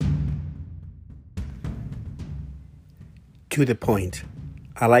To the point.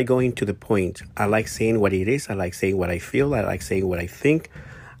 I like going to the point. I like saying what it is. I like saying what I feel. I like saying what I think.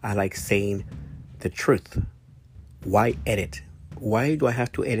 I like saying the truth. Why edit? Why do I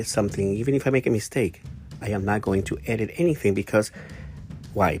have to edit something even if I make a mistake? I am not going to edit anything because...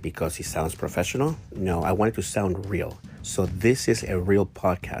 Why? Because it sounds professional? No, I want it to sound real. So this is a real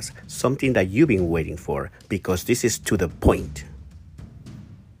podcast. Something that you've been waiting for because this is to the point.